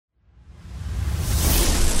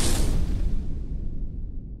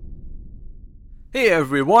Hey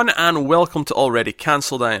everyone, and welcome to Already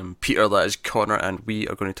Cancelled. I am Peter, that is Connor, and we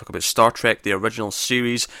are going to talk about Star Trek, the original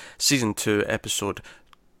series, Season 2, Episode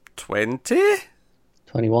 20?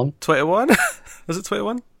 21. 21? Is it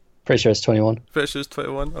 21? Pretty sure it's 21. Pretty sure it's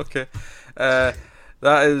 21, okay. That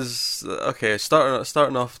is, okay,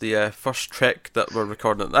 starting off the first Trek that we're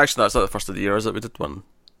recording. Actually, no, it's not the first of the year, is it? We did one.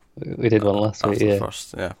 We did one last week, yeah. The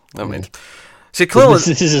first, yeah. I mean... See, clearly,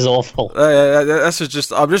 this is awful. This is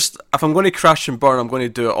just. If I'm going to crash and burn, I'm going to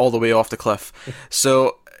do it all the way off the cliff.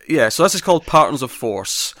 So this is called Patterns of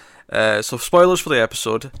Force. So spoilers for the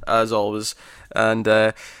episode, as always. And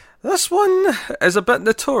this one is a bit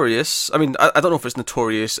notorious. I mean, I don't know if it's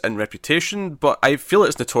notorious in reputation, but I feel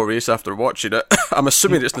it's notorious after watching it. I'm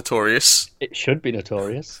assuming it's notorious. It should be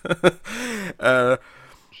notorious. So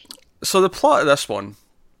the plot of this one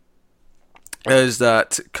is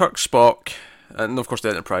that Kirk, Spock, and of course the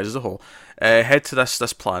Enterprise as a whole, head to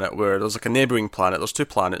this planet where there's like a neighbouring planet. There's two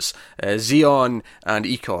planets, Xeon and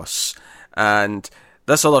Ecos. And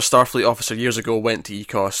this other Starfleet officer years ago went to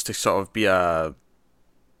Ecos to sort of be not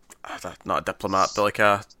a diplomat, but like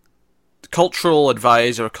a cultural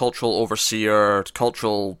advisor, cultural overseer,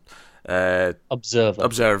 cultural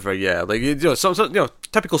observer. Yeah, like some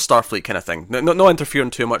typical Starfleet kind of thing. No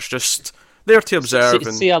interfering too much, just there to observe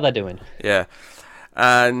see how they're doing. Yeah,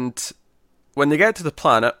 and when they get to the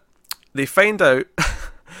planet, they find out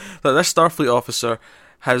that this Starfleet officer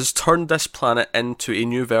has turned this planet into a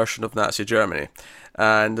new version of Nazi Germany.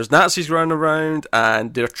 And there's Nazis running around,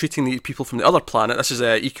 and they're treating the people from the other planet. This is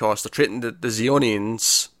Ecos. They're treating the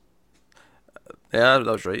Xeonians. Yeah, that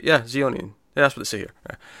was right. Yeah, Xeonian. Yeah, that's what they say here.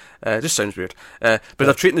 It just sounds weird. But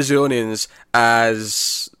they're treating the Xeonians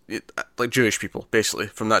as like Jewish people, basically,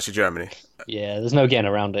 from Nazi Germany. Yeah, there's no getting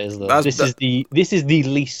around it, is there? This is the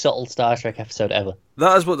least subtle Star Trek episode ever.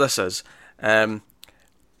 That is what this is. I'm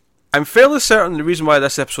fairly certain the reason why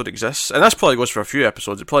this episode exists, and this probably goes for a few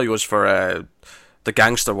episodes, it probably goes for the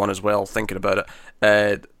gangster one as well, thinking about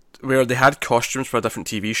it, where they had costumes for a different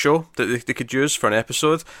TV show that they could use for an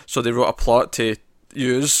episode, so they wrote a plot to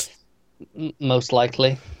use... Most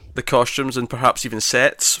likely. The costumes and perhaps even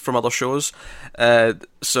sets from other shows.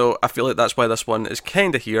 So I feel like that's why this one is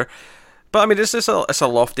kind of here. But I mean, it's a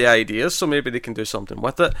lofty idea, so maybe they can do something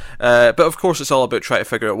with it. But of course, it's all about trying to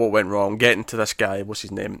figure out what went wrong, getting to this guy. What's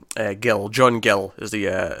his name? Gill. John Gill is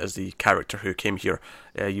the character who came here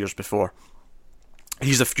years before.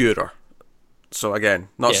 He's the Führer. So again,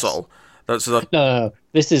 not subtle. No.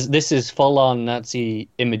 This is full on Nazi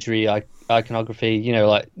imagery, iconography.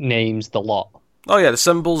 Like names, the lot. Oh yeah, the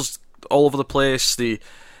symbols all over the place. The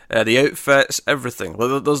outfits, everything.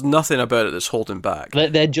 There's nothing about it that's holding back.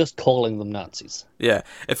 They're just calling them Nazis. Yeah.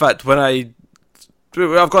 In fact, when I've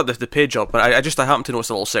got the page up, but I happened to notice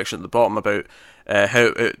a little section at the bottom about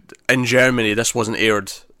how in Germany this wasn't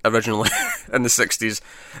aired originally in the 60s.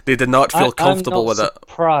 They did not feel comfortable with it. I'm not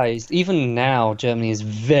surprised. Even now, Germany is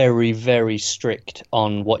very, very strict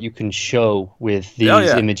on what you can show with these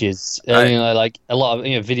images. Like a lot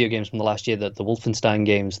of video games from the last year, the Wolfenstein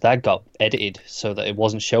games, that got edited so that it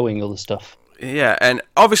wasn't showing other stuff. Yeah, and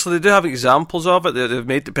obviously they do have examples of it that they've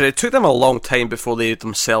made, but it took them a long time before they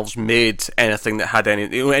themselves made anything that had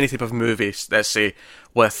any type of movie, let's say,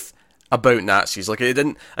 with about Nazis. Like it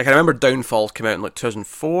didn't. Like I remember Downfall came out in like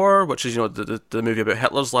 2004, which is the movie about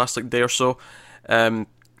Hitler's last like day or so.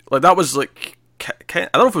 Like that was like I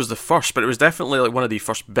don't know if it was the first, but it was definitely like one of the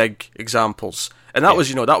first big examples. And that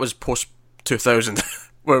was that was post 2000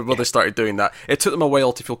 where they started doing that. It took them a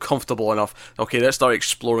while to feel comfortable enough. Okay, let's start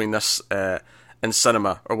exploring this in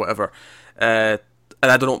cinema or whatever. And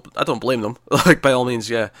I don't blame them. Like by all means,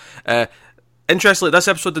 yeah. Interestingly, this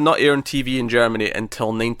episode did not air on TV in Germany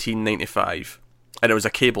until 1995, and it was a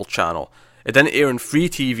cable channel. It didn't air on free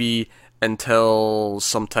TV until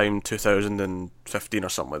sometime 2015 or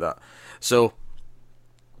something like that. So,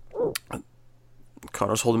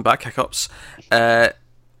 Connor's holding back hiccups. Connor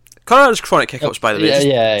has chronic hiccups, by the way.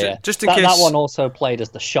 Yeah. Just in case that one also played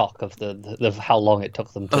as the shock of the how long it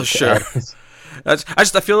took them to. Oh, sure. I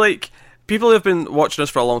feel like people who have been watching us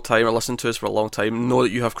for a long time or listening to us for a long time know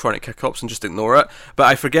that you have chronic hiccups and just ignore it. But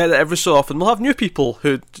I forget that every so often we'll have new people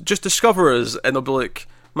who just discover us and they'll be like,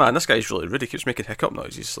 "Man, this guy's really rude. He keeps making hiccup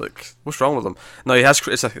noises. Like, what's wrong with him?" No, he has.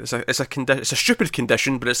 It's a stupid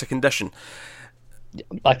condition, but it's a condition.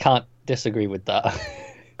 I can't disagree with that.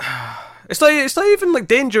 It's not even like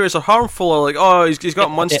dangerous or harmful or like, oh, he's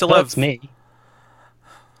got months to live. That's me.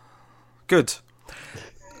 Good.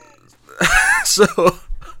 So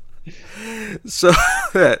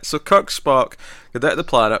Kirk, Spock go down to the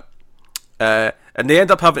planet. and they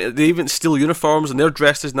end up they even steal uniforms, and they're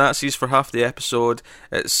dressed as Nazis for half the episode.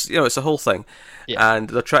 It's it's a whole thing, and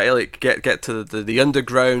they're trying to like get to the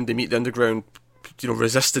underground. They meet the underground,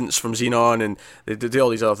 resistance from Xenon, and they do all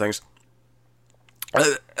these other things.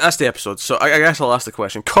 That's the episode. So I guess I'll ask the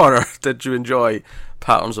question, Connor, did you enjoy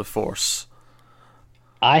Patterns of Force?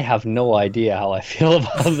 I have no idea how I feel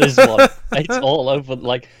about this one. It's all over.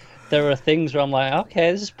 Like, there are things where I'm like,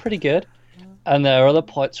 okay, this is pretty good. And there are other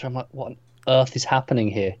points where I'm like, what on earth is happening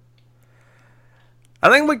here? I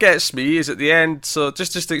think what gets me is at the end, so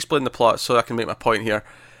just to explain the plot so I can make my point here.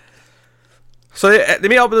 So they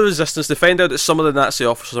meet up with the Resistance, they find out that some of the Nazi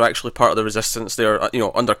officers are actually part of the Resistance, they're,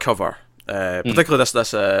 undercover. Particularly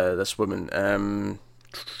this woman,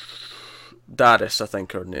 Darius, I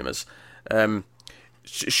think her name is.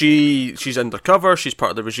 She's undercover, she's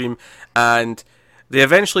part of the regime, and they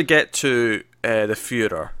eventually get to the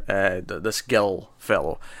Führer, this Gil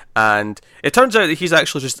fellow, and it turns out that he's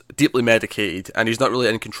actually just deeply medicated, and he's not really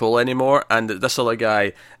in control anymore, and this other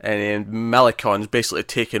guy named Malikon's basically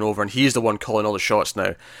taken over, and he's the one calling all the shots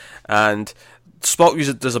now, and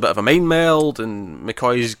Spock does a bit of a mind meld, and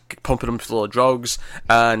McCoy's pumping him full of drugs,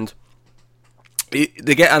 and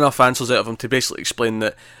they get enough answers out of him to basically explain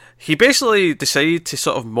that he basically decided to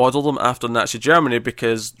sort of model them after Nazi Germany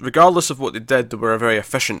because regardless of what they did, they were a very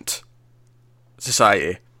efficient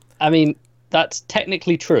society. I mean, that's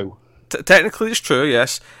technically true. Technically it's true,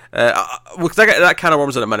 yes. We'll get that kind of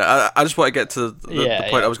worms in a minute. I just want to get to the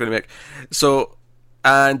point I was going to make. So,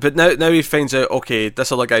 but now he finds out, okay,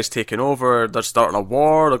 this other guy's taking over, they're starting a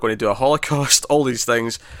war, they're going to do a Holocaust, all these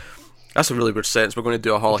things. That's a really weird sentence, we're going to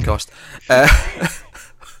do a Holocaust.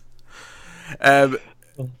 And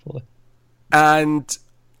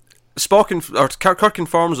Kirk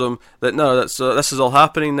informs him that no, this is all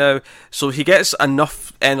happening now. So he gets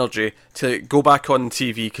enough energy to go back on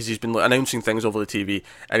TV because he's been announcing things over the TV,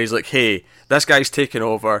 and he's like, "Hey, this guy's taking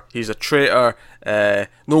over. He's a traitor.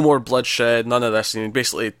 No more bloodshed. None of this." And he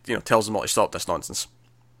basically, tells them all to stop this nonsense.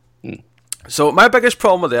 So my biggest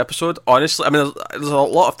problem with the episode, honestly, I mean, there's a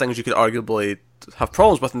lot of things you could arguably have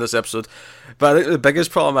problems with in this episode, but I think the biggest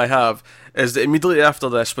problem I have is that immediately after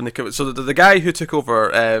this, when they come, so the guy who took over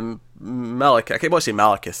Malek, I can't want to say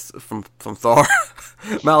Malekith from Thor,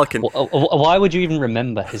 Malikan. Why would you even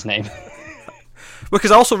remember his name? Because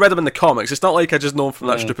I also read him in the comics. It's not like I just know him from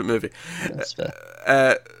that stupid movie. That's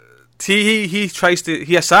fair. He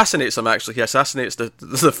assassinates him. Actually, he assassinates the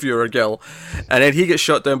Führer Gil, and then he gets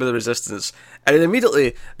shot down by the Resistance. And then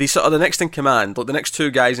immediately, the next in command, like the next two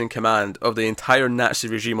guys in command of the entire Nazi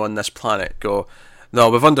regime on this planet, go, "No,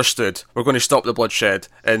 we've understood. We're going to stop the bloodshed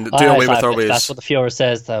and do away with our ways." That's what the Führer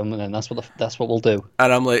says, then that's what we'll do.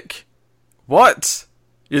 And I'm like, what?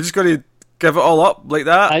 You're just going to give it all up like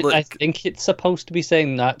that? I think it's supposed to be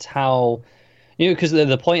saying that's how. Because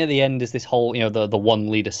the point at the end is this whole, the one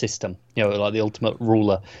leader system, like the ultimate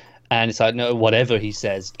ruler, and it's like, no, whatever he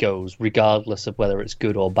says goes, regardless of whether it's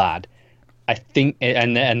good or bad. I think,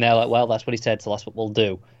 and they're like, well, that's what he said, so that's what we'll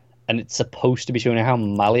do. And it's supposed to be showing how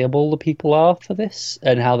malleable the people are for this,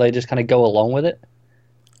 and how they just kind of go along with it.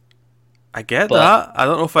 I get that. I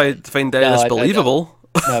don't know if I find any of this believable.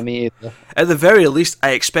 No, me either. At the very least,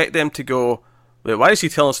 I expect them to go, wait, why is he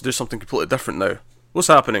telling us to do something completely different now? What's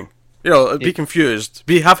happening? Be confused,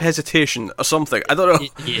 have hesitation or something. I don't know.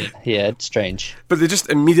 Yeah, it's strange. But they just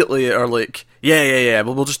immediately are like, yeah.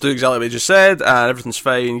 We'll just do exactly what you just said, and everything's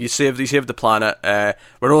fine. You saved the planet.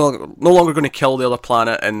 We're no longer going to kill the other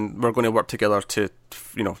planet, and we're going to work together to,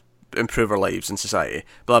 improve our lives in society.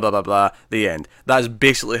 Blah blah blah blah. The end. That is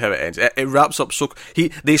basically how it ends. It wraps up so.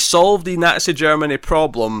 They solved the Nazi Germany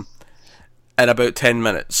problem in about 10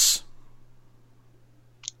 minutes.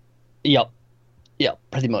 Yep. Yeah,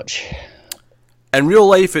 pretty much. In real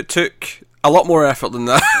life, it took a lot more effort than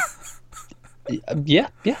that. Yeah,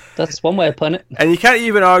 that's one way of putting it. And you can't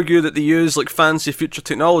even argue that they use fancy future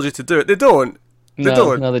technology to do it. They don't.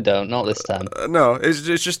 No, they don't. Not this time. No, it's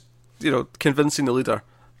just convincing the leader.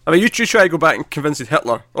 I mean, you try to go back and convince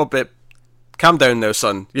Hitler. Oh, babe, calm down now,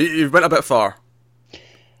 son. You went a bit far.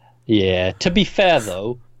 Yeah. To be fair,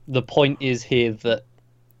 though, the point is here that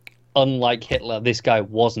unlike Hitler, this guy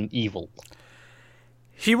wasn't evil.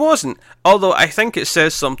 He wasn't. Although I think it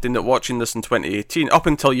says something that watching this in 2018, up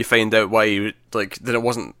until you find out why, that it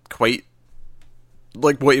wasn't quite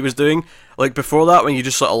like what he was doing. Like before that, when you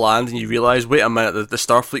just sort of land and you realise, wait a minute, the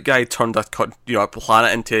Starfleet guy turned a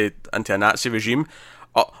planet into a Nazi regime.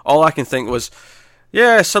 All I can think was,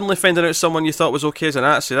 yeah, suddenly finding out someone you thought was okay as a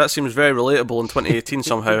Nazi, that seems very relatable in 2018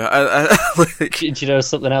 somehow. Do you know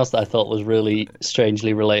something else that I thought was really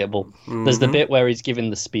strangely relatable? Mm-hmm. There's the bit where he's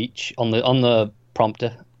giving the speech on the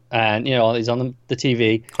prompter, and he's on the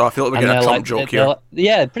TV. Oh, I feel like we're getting a Trump joke here.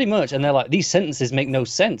 Yeah, pretty much. And they're like, these sentences make no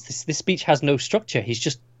sense. This speech has no structure. He's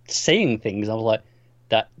just saying things. I was like,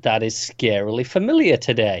 that is scarily familiar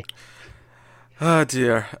today. Oh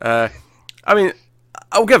dear. I mean,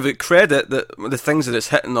 I'll give it credit that the things that it's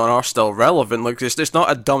hitting on are still relevant. Like, it's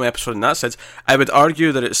not a dumb episode in that sense. I would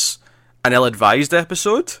argue that it's an ill-advised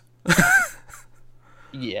episode.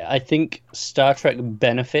 Yeah, I think Star Trek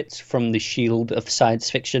benefits from the shield of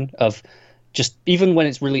science fiction, of just, even when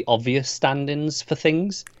it's really obvious stand-ins for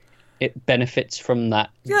things, it benefits from that.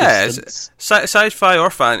 Yeah, sci-fi or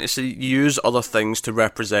fantasy use other things to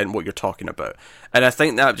represent what you're talking about. And I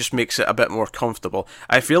think that just makes it a bit more comfortable.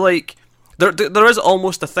 I feel like there is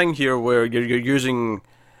almost a thing here where you're using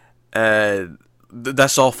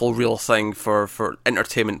this awful real thing for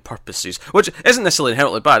entertainment purposes, which isn't necessarily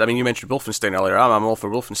inherently bad. I mean, you mentioned Wolfenstein earlier. I'm all for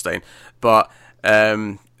Wolfenstein, but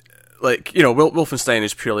Wolfenstein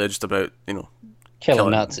is purely just about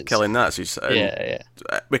killing Nazis. Yeah.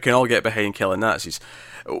 We can all get behind killing Nazis.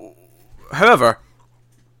 However,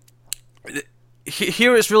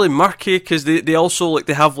 here it's really murky because they also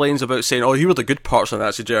they have lines about saying, "Oh, here were the good parts of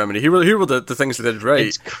Nazi Germany. Here were the things they did right."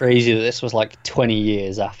 It's crazy that this was like 20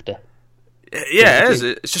 years after. Yeah, it is.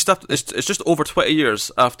 It's just over 20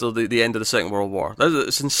 years after the end of the Second World War.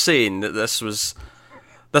 It's insane that this was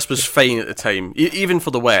fine at the time, even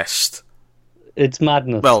for the West. It's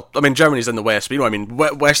madness. Well, I mean, Germany's in the West, but you know what I mean,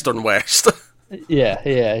 Western West.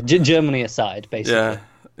 yeah. Germany aside, basically.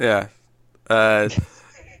 Yeah. It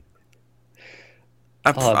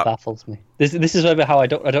baffles me. This is how I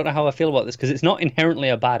don't know how I feel about this, because it's not inherently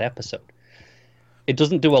a bad episode. It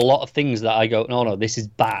doesn't do a lot of things that I go, no, this is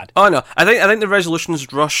bad. Oh no, I think the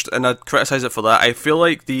resolution's rushed, and I'd criticise it for that. I feel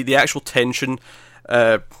like the actual tension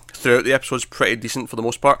throughout the episode's pretty decent for the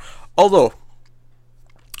most part. Although,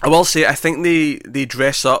 I will say, I think they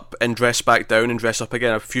dress up and dress back down and dress up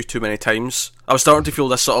again a few too many times. I was starting to feel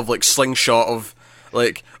this sort of like slingshot of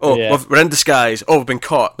like, we're in disguise. Oh, we've been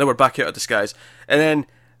caught. Now we're back out of disguise. And then,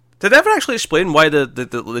 did they ever actually explain why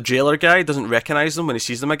the jailer guy doesn't recognise them when he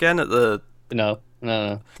sees them again at the? No.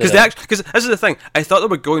 Because this is the thing. I thought they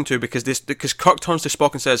were going to, because Kirk turns to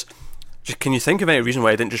Spock and says, "Can you think of any reason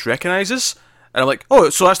why I didn't just recognise us?" And I'm like, "Oh,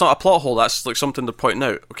 so that's not a plot hole. That's like something they're pointing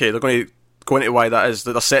out." Okay, they're going to go into why that is.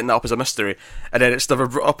 They're setting that up as a mystery, and then it's never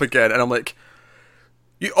brought up again. And I'm like,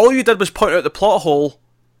 all you did was point out the plot hole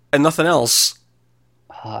and nothing else.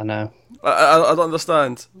 I know. I don't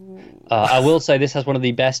understand. I will say this has one of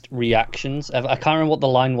the best reactions ever. I can't remember what the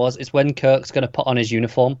line was. It's when Kirk's going to put on his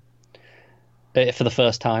uniform for the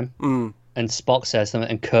first time, and Spock says something,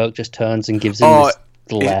 and Kirk just turns and gives him this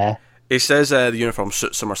glare. He says the uniform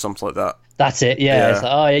suits him or something like that. That's it. Yeah. It's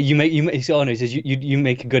like, you make. He says you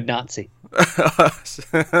make a good Nazi.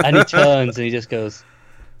 And he turns and he just goes,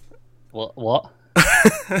 What?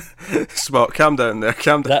 Spock, calm down there.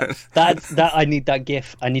 Calm down. That I need that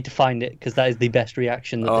GIF. I need to find it, because that is the best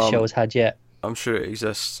reaction that the show has had yet. I'm sure it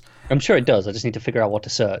exists. I'm sure it does. I just need to figure out what to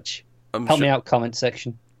search. Help me out, comment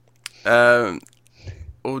section. Oh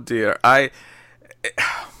dear.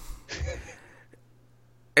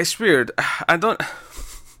 It's weird. I don't.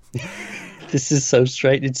 This is so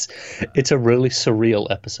straight. It's a really surreal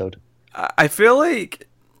episode. I feel like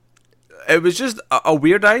it was just a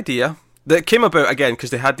weird idea that came about again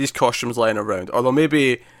because they had these costumes lying around. Although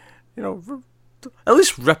maybe, at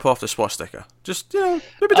least rip off the swastika. Just maybe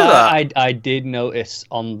do that. I did notice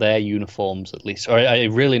on their uniforms, at least, or I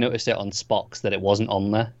really noticed it on Spock's, that it wasn't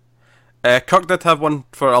on there. Kirk did have one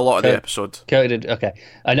for a lot of the episode. Kirk did, okay.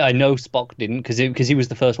 I know Spock didn't, because he was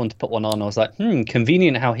the first one to put one on. I was like,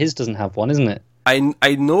 convenient how his doesn't have one, isn't it?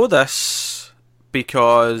 I know this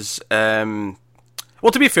because,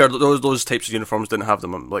 well, to be fair, those types of uniforms didn't have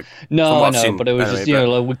them. Like, no, I know, but it was just,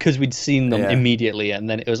 because we'd seen them immediately, and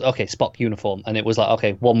then it was, okay, Spock uniform, and it was like,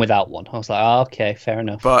 okay, one without one. I was like, okay, fair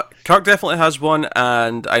enough. But Kirk definitely has one,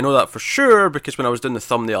 and I know that for sure, because when I was doing the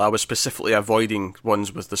thumbnail, I was specifically avoiding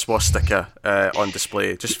ones with the swastika on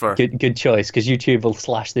display, just for... Good choice, because YouTube will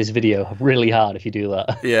slash this video really hard if you do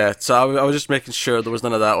that. Yeah, so I was just making sure there was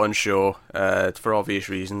none of that on show, for obvious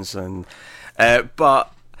reasons, and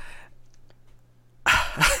but...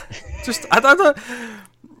 just I don't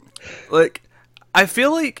like. I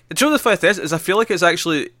feel like, do you know the funny thing is I feel like it's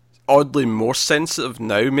actually oddly more sensitive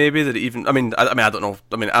now, maybe, than even. I mean, I don't know.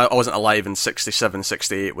 I mean, I wasn't alive in 67,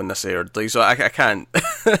 68 when this aired, like, so I can't.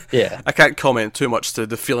 Yeah, I can't comment too much to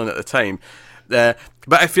the feeling at the time. But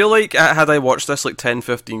I feel like had I watched this like 10,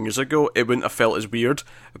 15 years ago, it wouldn't have felt as weird.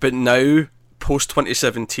 But now, post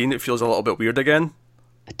 2017, it feels a little bit weird again.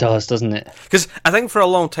 It does, doesn't it? Because I think for a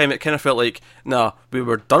long time it kind of felt like, nah, we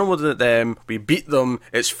were done with them, we beat them,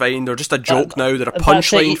 it's fine, they're just a joke now, they're a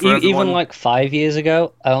punchline for everyone. Even like 5 years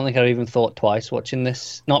ago, I don't think I'd even thought twice watching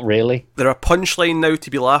this. Not really. They're a punchline now to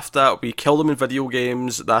be laughed at, we kill them in video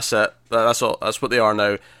games, that's it. That's all. That's what they are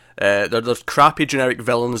now. They're crappy generic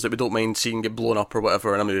villains that we don't mind seeing get blown up or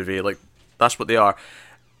whatever in a movie, like, that's what they are.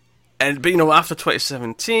 But after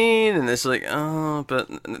 2017, and it's like, oh,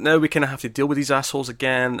 but now we kind of have to deal with these assholes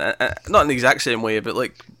again. Not in the exact same way, but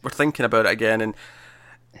like we're thinking about it again, and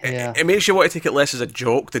it makes you want to take it less as a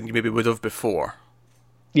joke than you maybe would have before.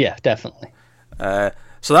 Yeah, definitely.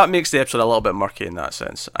 So that makes the episode a little bit murky in that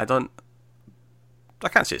sense. I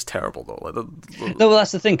can't say it's terrible though. No, well,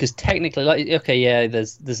 that's the thing, because technically, like, okay, yeah,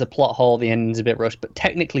 there's a plot hole, the ending's a bit rushed, but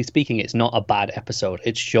technically speaking, it's not a bad episode.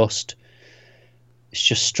 It's just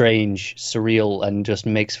strange, surreal, and just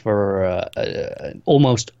makes for an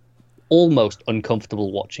almost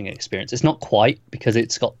uncomfortable watching experience. It's not quite, because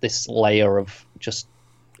it's got this layer of just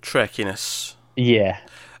trickiness. Yeah.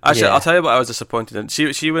 Actually, I'll tell you what I was disappointed in.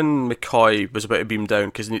 See when McCoy was about to beam down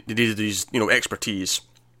because he needed his expertise,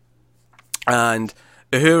 and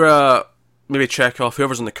Uhura, maybe Chekhov,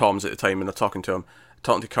 whoever's in the comms at the time, and they're talking to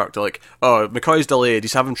Kirk, they're like, "Oh, McCoy's delayed.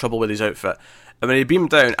 He's having trouble with his outfit." And when he beamed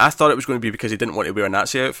down, I thought it was going to be because he didn't want to wear a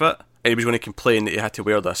Nazi outfit, and he was going to complain that he had to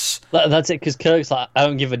wear this. That's it, because Kirk's like, I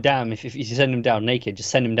don't give a damn if you send him down naked, just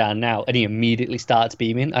send him down now, and he immediately starts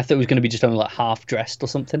beaming. I thought it was going to be just only like half dressed or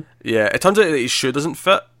something. Yeah, it turns out that his shoe doesn't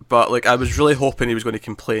fit, but like I was really hoping he was going to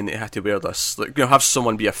complain that he had to wear this. Like, have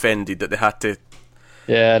someone be offended that they had to.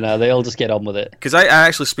 Yeah, no, they all just get on with it. Because I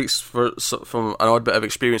actually speak from an odd bit of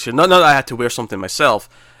experience here. Not that I had to wear something myself.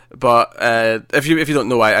 But if you don't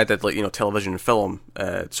know, I did television and film,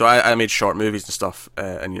 so I made short movies and stuff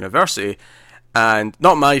in university, and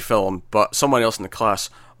not my film, but someone else in the class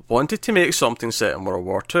wanted to make something set in World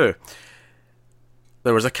War II.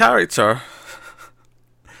 There was a character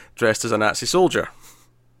dressed as a Nazi soldier,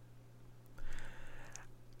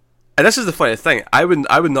 and this is the funny thing. I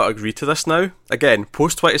would not agree to this now. Again,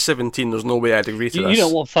 post 2017, there's no way I'd agree to this. You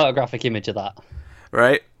don't want a photographic image of that,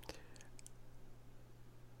 right?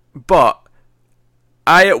 But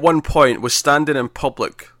I, at one point, was standing in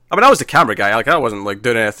public. I mean, I was the camera guy. Like, I wasn't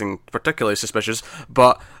doing anything particularly suspicious.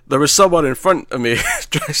 But there was someone in front of me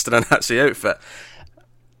dressed in a Nazi outfit.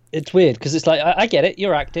 It's weird because it's like I get it.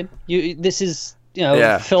 You're acting. This is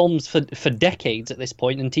films for decades at this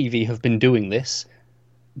point, and TV have been doing this.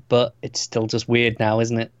 But it's still just weird now,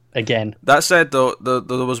 isn't it? Again. That said, though, there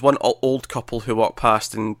was one old couple who walked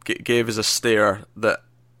past and gave us a stare that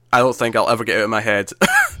I don't think I'll ever get out of my head.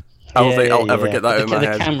 I don't think I'll ever get that out of my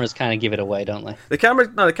head. The cameras kind of give it away, don't they? The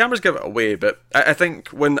cameras give it away, but I think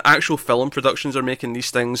when actual film productions are making these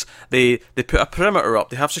things, they put a perimeter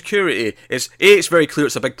up, they have security. It's very clear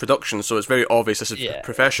it's a big production, so it's very obvious this is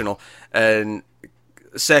professional. And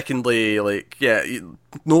secondly,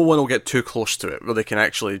 no one will get too close to it where they can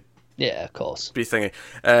actually of course. Be thingy.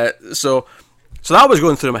 So that was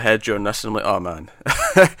going through my head during this, and I'm like, oh man,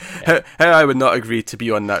 how I would not agree to be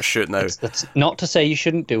on that shoot now. That's not to say you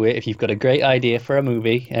shouldn't do it if you've got a great idea for a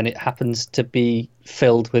movie and it happens to be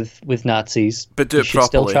filled with Nazis. But do it properly.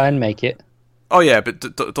 Still try and make it. Oh yeah, but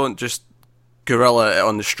don't just guerrilla it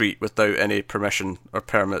on the street without any permission or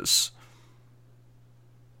permits.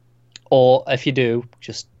 Or if you do,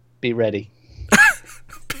 just be ready.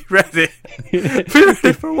 Be ready? Be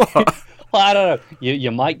ready for what? Well, I don't know.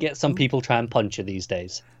 You might get some people try and punch you these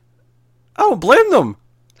days. I don't blame them.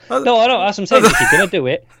 No, I don't. That's what I'm saying. If you're going to do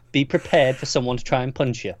it, be prepared for someone to try and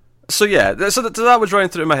punch you. So yeah, so that was running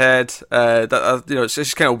through my head. It's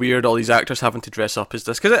just kind of weird all these actors having to dress up as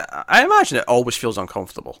this, because I imagine it always feels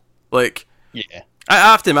uncomfortable. Like, yeah, I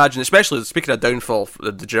have to imagine, especially speaking of Downfall,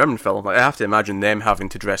 the German film, I have to imagine them having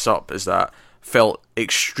to dress up as that felt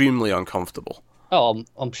extremely uncomfortable. Oh,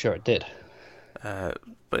 I'm sure it did.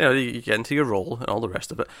 But you get into your role and all the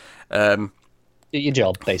rest of it. Your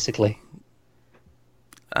job, basically.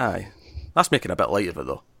 Aye, that's making a bit light of it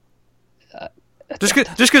though. Just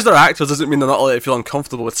because they're actors doesn't mean they're not allowed to feel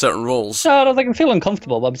uncomfortable with certain roles. No, I don't think they can feel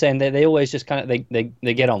uncomfortable, but I'm saying they always just kind of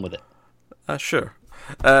they get on with it. Sure.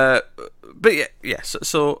 But yeah.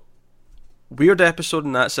 So weird episode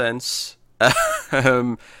in that sense.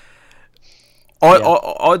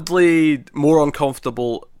 Oddly more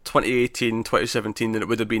uncomfortable 2018, 2017 than it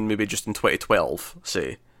would have been maybe just in 2012,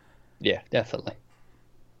 say. Yeah, definitely.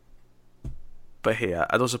 But hey,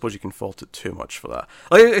 I don't suppose you can fault it too much for that.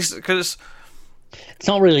 Like, because It's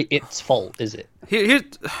not really its fault, is it?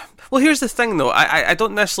 Here's the thing, though. I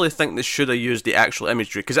don't necessarily think they should have used the actual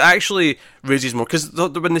imagery, because it actually raises more. Because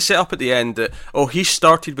when they set up at the end that, he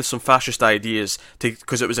started with some fascist ideas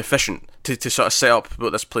because it was efficient to sort of set up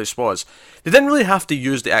what this place was, they didn't really have to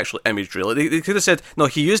use the actual imagery. Like, they could have said, no,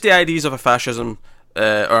 he used the ideas of a fascism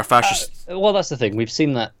or a fascist. Well, that's the thing. We've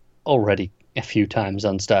seen that already a few times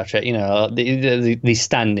on Star Trek. You know, the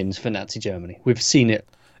stand-ins for Nazi Germany. We've seen it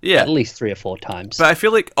at least 3 or 4 times. But I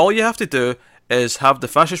feel like all you have to do is have the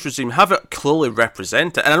fascist regime, have it clearly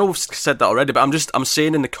represented. And I know we've said that already, but I'm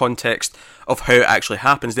saying in the context of how it actually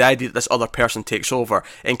happens, the idea that this other person takes over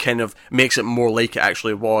and kind of makes it more like it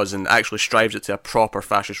actually was and actually strives it to a proper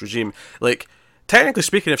fascist regime. Like, technically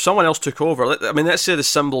speaking, if someone else took over, I mean, let's say the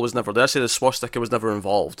symbol was never there, let's say the swastika was never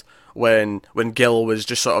involved when Gil was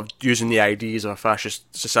just sort of using the ideas of a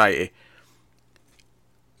fascist society.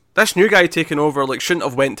 This new guy taking over, like, shouldn't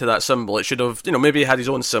have went to that symbol. It should have, maybe he had his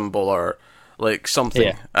own symbol or like something.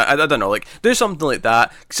 Yeah. I don't know, like, do something like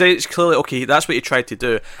that. Say it's clearly, okay, that's what you tried to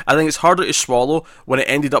do. I think it's harder to swallow when it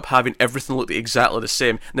ended up having everything look exactly the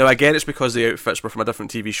same. Now, I get it's because the outfits were from a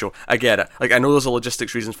different TV show. I get it. Like, I know there's a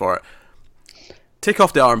logistics reason for it. Take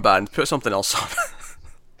off the armband, put something else on.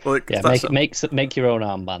 Like, yeah, make your own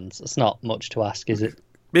armbands. It's not much to ask, is it?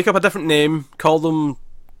 Make up a different name, call them,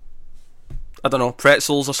 I don't know,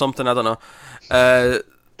 pretzels or something, I don't know.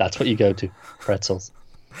 That's what you go to, pretzels.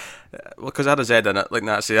 Well, because I had a Z in it, like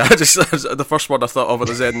Nazi. The first word I thought of with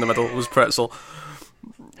a Z in the middle was pretzel.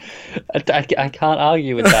 I can't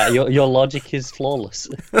argue with that. Your logic is flawless.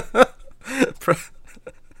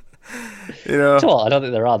 You know, so I don't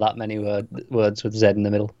think there are that many words with Z in the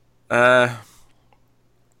middle.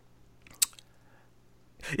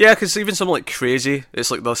 Yeah, because even something like crazy, it's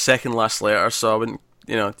like the second last letter, so I wouldn't,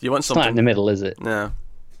 you want something... It's not in the middle, is it? No.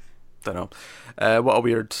 Don't know. What a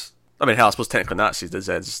weird... I mean, hell, I suppose technically Nazis did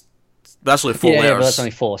Z's. That's only 4 letters. Yeah, but that's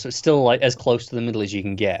only 4, so it's still like as close to the middle as you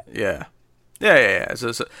can get. Yeah.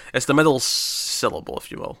 It's the middle syllable,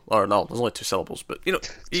 if you will. Or no, there's only 2 syllables, but, you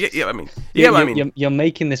get what I mean. You get what I mean. You're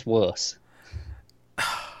making this worse.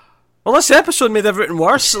 Well, this episode made everything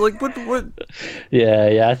worse. Like, what?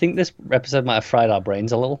 Yeah. I think this episode might have fried our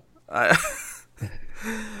brains a little.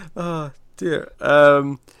 Oh dear.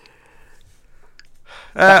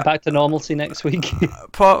 Back to normalcy next week.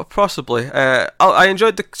 Possibly. I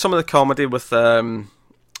enjoyed some of the comedy with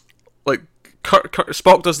like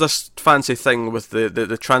Spock does this fancy thing with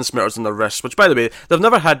the transmitters in the wrists, which, by the way, they've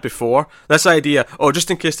never had before. This idea,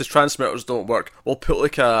 just in case the transmitters don't work, we'll put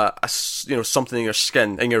like a something in your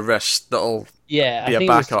skin, in your wrist, that'll be a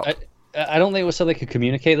backup. I don't think it was so they could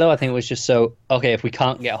communicate, though. I think it was just so, okay, if we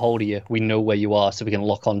can't get a hold of you, we know where you are, so we can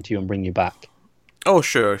lock onto you and bring you back. Oh,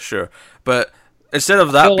 sure. But instead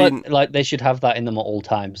of that being... Like they should have that in them at all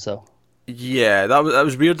times, so... Yeah, that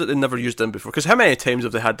was weird that they never used them before. Because how many times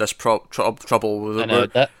have they had this trouble with it? I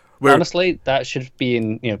know, honestly, that should be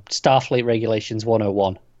in Starfleet Regulations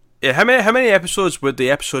 101. Yeah, how many episodes would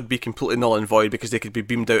the episode be completely null and void because they could be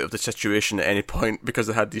beamed out of the situation at any point because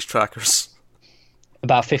they had these trackers?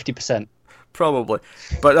 About 50%. Probably.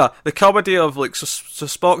 But the comedy of, like, so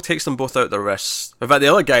Spock takes them both out their wrists. In fact, the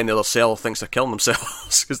other guy in the other cell thinks they're killing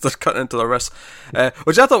themselves because they're cutting into their wrists.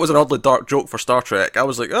 Which I thought was an oddly dark joke for Star Trek. I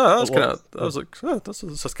was like, that's kind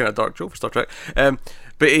of dark joke for Star Trek.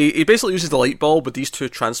 But he basically uses the light bulb with these 2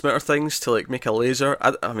 transmitter things to, like, make a laser.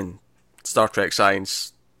 I mean, Star Trek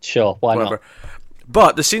science. Sure, why whatever. not?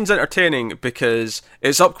 But the scene's entertaining because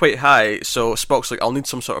it's up quite high, so Spock's like, I'll need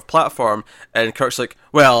some sort of platform, and Kirk's like,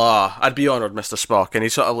 well, I'd be honoured, Mr. Spock, and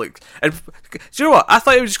he's sort of like, and do you know what, I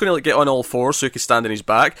thought he was just going to like get on all 4 so he could stand on his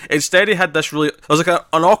back. Instead he had this really, it was like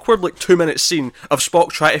an awkward like 2-minute scene of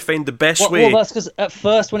Spock trying to find the best way. Well, that's because at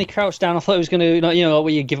first when he crouched down, I thought he was going to,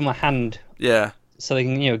 where you give him a hand. Yeah. So they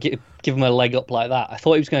can, give him a leg up like that. I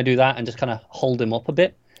thought he was going to do that and just kind of hold him up a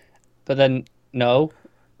bit, but then, no.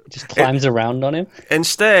 Just climbs around on him.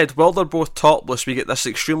 Instead, while they're both topless, we get this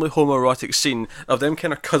extremely homoerotic scene of them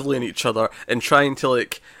kind of cuddling each other and trying to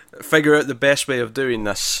like figure out the best way of doing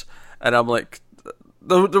this. And I'm like,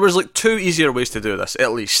 there was like 2 easier ways to do this,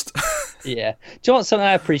 at least. Yeah. Do you know what something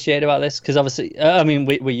I appreciate about this? Because obviously,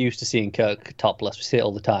 we're used to seeing Kirk topless. We see it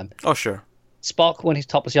all the time. Oh, sure. Spock, when he's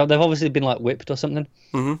topless, they've obviously been like whipped or something.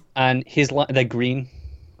 Mm-hmm. And they're green.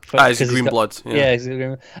 He's green blood. Yeah, he's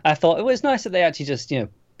green. I thought it was nice that they actually just,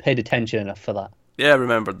 paid attention enough for that. Yeah, I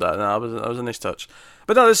remembered that. No, that was a nice touch.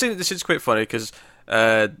 But no, this is quite funny because,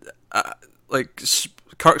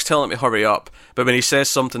 Kirk's telling him to hurry up, but when he says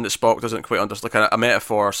something that Spock doesn't quite understand, like a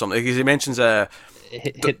metaphor or something, because he mentions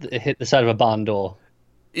hit the side of a barn door.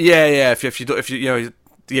 Yeah. If you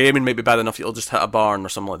the aiming might be bad enough, you'll just hit a barn or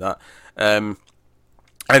something like that.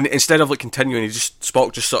 And instead of like continuing,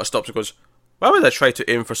 Spock just sort of stops and goes, "Why would I try to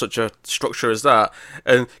aim for such a structure as that?"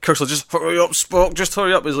 And Kirk's like, "Just hurry up, Spock! Just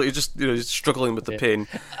hurry up!" He's like, he's struggling with the pain.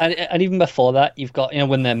 And even before that, you've got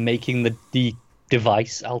when they're making the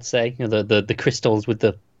device, I'll say, the crystals with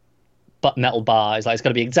the metal bar. It's like it's got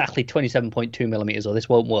to be exactly 27.2 millimeters, or this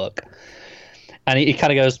won't work. And he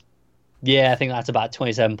kind of goes, "Yeah, I think that's about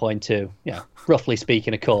 27.2." Yeah, roughly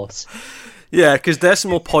speaking, of course. Yeah, because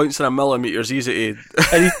decimal points in a millimeter is easy to...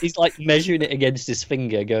 And he's like measuring it against his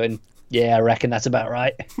finger, going, "Yeah, I reckon that's about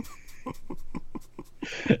right."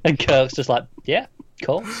 And Kirk's just like, "Yeah, of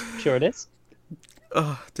course, sure it is."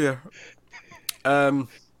 Oh dear.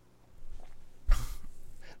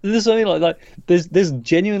 There's something like there's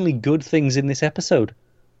genuinely good things in this episode.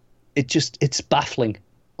 It's baffling.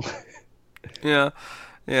 Yeah.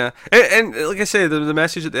 And like I say, the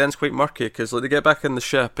message at the end's quite murky, because like they get back in the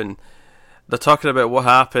ship and they're talking about what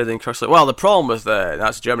happened, and Kirk's like, "Well, the problem with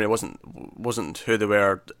Nazi Germany wasn't who they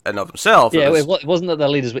were in of themselves. Yeah, it wasn't that their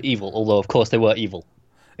leaders were evil, although of course they were evil.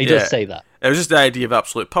 He does say that. It was just the idea of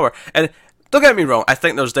absolute power. And don't get me wrong, I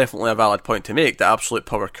think there's definitely a valid point to make that absolute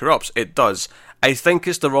power corrupts. It does. I think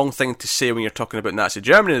it's the wrong thing to say when you're talking about Nazi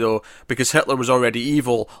Germany, though, because Hitler was already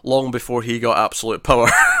evil long before he got absolute power.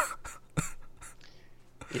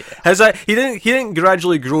 Yeah. He didn't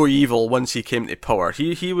gradually grow evil once he came to power.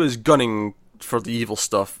 He was gunning for the evil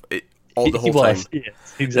stuff the whole time.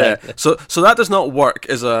 Yes, exactly. Yeah. So that does not work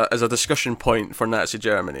as a discussion point for Nazi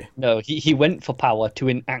Germany. No, he went for power to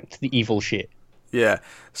enact the evil shit. Yeah.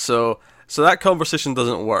 So that conversation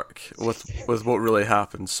doesn't work with what really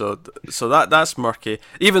happened. So that's murky.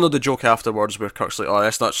 Even though the joke afterwards where Kirk's like, "Oh,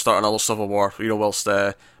 let's not start another civil war," whilst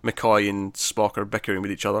McCoy and Spock are bickering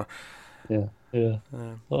with each other. Yeah.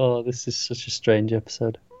 Oh, this is such a strange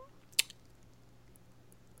episode.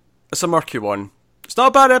 It's a murky one. It's not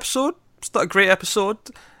a bad episode. It's not a great episode.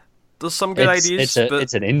 There's some good ideas.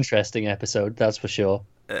 It's an interesting episode, that's for sure.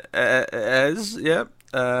 It is, yeah.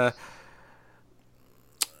 But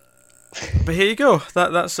here you go.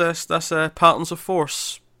 That's Patterns of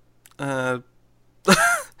Force, episode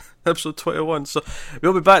 21. So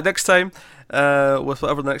we'll be back next time with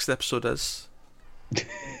whatever the next episode is.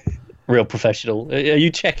 Real professional. Are you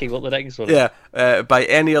checking what the next one is? Yeah, by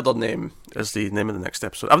any other name is the name of the next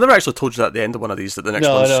episode. I've never actually told you that at the end of one of these, that the next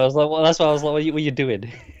one's... No, I was like, well, that's why I was like, what are you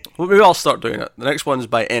doing? Well, maybe I'll start doing it. The next one's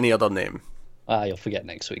by any other name. You'll forget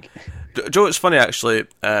next week. Joe, it's funny actually,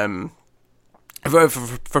 for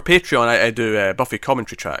Patreon I do Buffy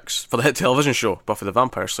commentary tracks for the hit television show, Buffy the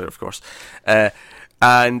Vampire Slayer, of course.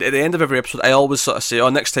 And at the end of every episode, I always sort of say, "Oh,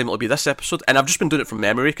 next time it'll be this episode," and I've just been doing it from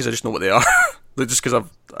memory because I just know what they are, just because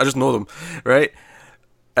I just know them, right?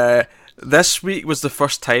 This week was the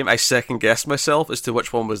first time I second guessed myself as to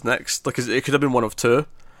which one was next, because it could have been one of two,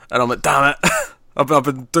 and I'm like, damn it, I've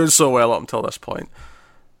been doing so well up until this point.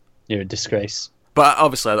 You're a disgrace. But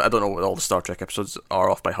obviously, I don't know what all the Star Trek episodes are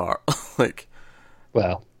off by heart.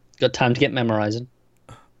 Well, got time to get memorising.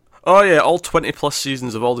 Oh yeah, all 20 plus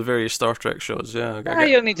seasons of all the various Star Trek shows. Yeah,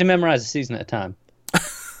 you don't need to memorise a season at a time.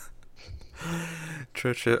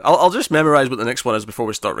 True. I'll just memorise what the next one is before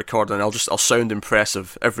we start recording. I'll sound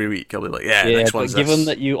impressive every week. I'll be like, the next one's this. Given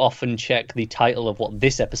that you often check the title of what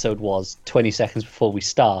this episode was 20 seconds before we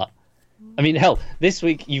start, I mean, hell, this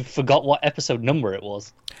week you forgot what episode number it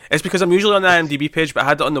was. It's because I'm usually on the IMDb page, but I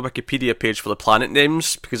had it on the Wikipedia page for the planet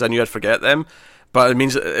names because I knew I'd forget them. But it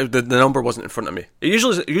means the number wasn't in front of me.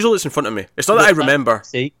 Usually it's in front of me. It's not that I remember.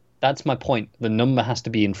 See, that's my point. The number has to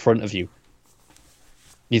be in front of you.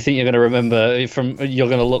 You think you're going to remember you're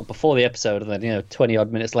going to look before the episode, and then 20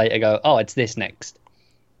 odd minutes later go, "Oh, it's this next,"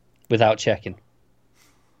 without checking.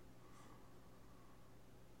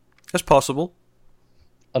 It's possible.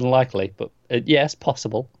 Unlikely, but yes,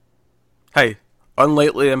 possible. Hey,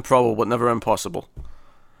 unlikely, improbable, but never impossible.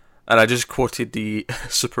 And I just quoted the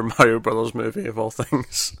Super Mario Brothers movie, of all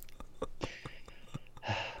things.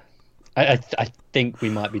 I think we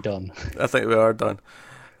might be done. I think we are done.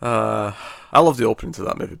 I love the opening to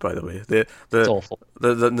that movie, by the way. It's awful.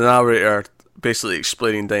 The narrator basically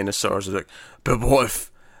explaining dinosaurs is like, "But what if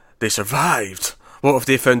they survived? What if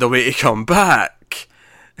they found a way to come back?"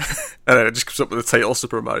 And it just comes up with the title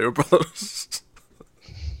Super Mario Brothers.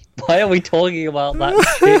 Why are we talking about that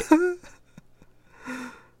shit?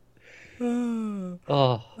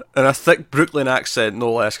 Oh. And a thick Brooklyn accent,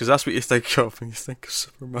 no less, because that's what you think of when you think of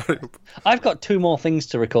Super Mario. I've got 2 more things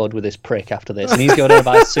to record with this prick after this, and he's going on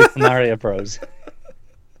about Super Mario Bros.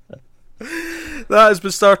 That has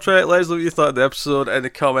been Star Trek. Let us know what you thought of the episode in the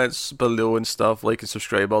comments below and stuff. Like and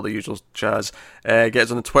subscribe, all the usual jazz. Get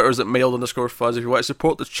us on the Twitters at mailed_fuzz. If you want to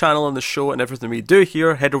support the channel and the show and everything we do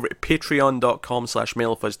here, head over to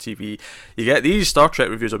patreon.com/mailfuzztv. You get these Star Trek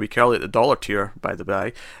reviews a week early at the $1 tier, by the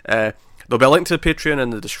by. There'll be a link to the Patreon in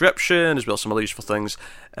the description, as well as some other useful things.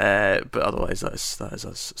 But otherwise, that is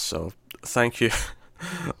us. So, thank you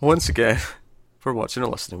once again for watching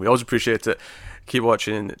and listening. We always appreciate it. Keep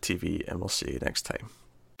watching TV, and we'll see you next time.